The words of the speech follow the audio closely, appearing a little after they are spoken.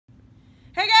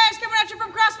Hey guys, coming at you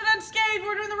from CrossFit Unscathed.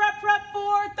 We're doing the rep prep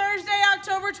for Thursday,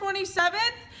 October 27th.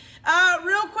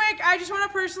 Real quick, I just want to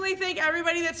personally thank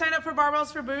everybody that signed up for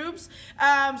Barbells for Boobs.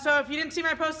 So if you didn't see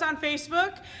my post on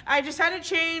Facebook, I just had to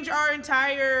change our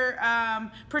entire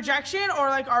projection or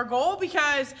like our goal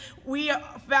because we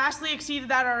vastly exceeded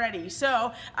that already.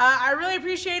 So I really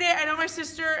appreciate it. I know my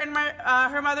sister and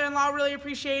her mother-in-law really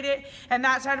appreciate it and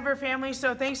that side of her family.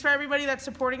 So thanks for everybody that's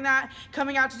supporting that,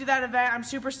 coming out to do that event. I'm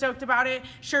super stoked about it.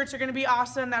 Shirts are going to be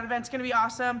awesome. That event's going to be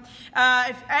awesome.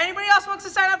 If anybody else wants to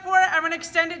sign up for it, I'm going to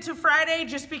extend it to Friday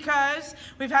just because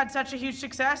we've had such a huge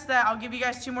success that I'll give you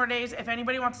guys 2 more days. If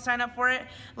anybody wants to sign up for it,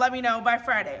 let me know by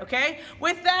Friday, okay?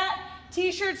 With that,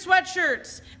 t-shirts,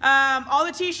 sweatshirts, all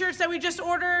the t-shirts that we just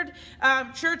ordered,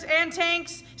 shirts and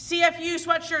tanks, CFU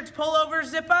sweatshirts, pullovers,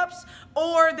 zip-ups,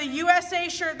 or the USA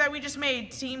shirt that we just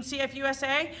made, Team CF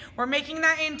USA. We're making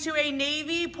that into a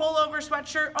navy pullover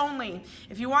sweatshirt only.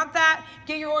 If you want that,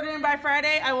 get your order in by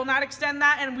Friday. I will not extend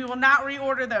that, and we will not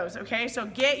reorder those, okay? So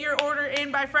get your order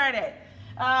in by Friday.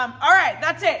 All right,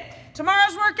 that's it.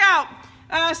 Tomorrow's workout,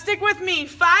 stick with me,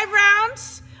 5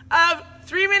 rounds of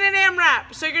 3-minute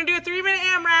AMRAP. So you're gonna do a 3-minute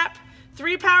AMRAP,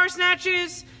 3 power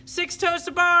snatches, 6 toes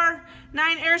to bar,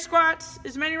 9 air squats,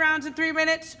 as many rounds in 3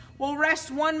 minutes. We'll rest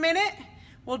 1 minute.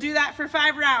 We'll do that for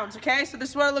 5 rounds, okay? So this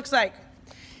is what it looks like.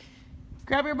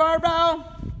 Grab your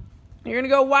barbell. You're gonna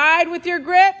go wide with your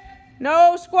grip,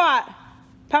 no squat.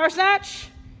 Power snatch,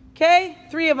 okay?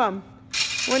 3 of them.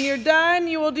 When you're done,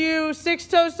 you will do 6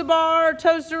 toes to bar,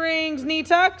 toes to rings, knee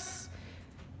tucks.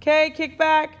 Okay, kick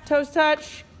back, toes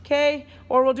touch, okay?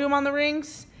 Or we'll do them on the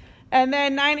rings. And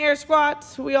then 9 air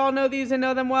squats. We all know these and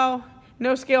know them well.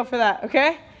 No scale for that,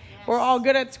 okay? Yes. We're all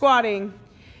good at squatting.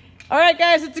 All right,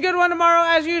 guys, it's a good one tomorrow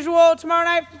as usual. Tomorrow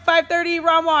night, 5:30,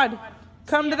 Ramwad.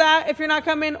 Come to that if you're not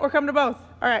coming, or come to both.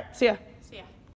 All right, see ya.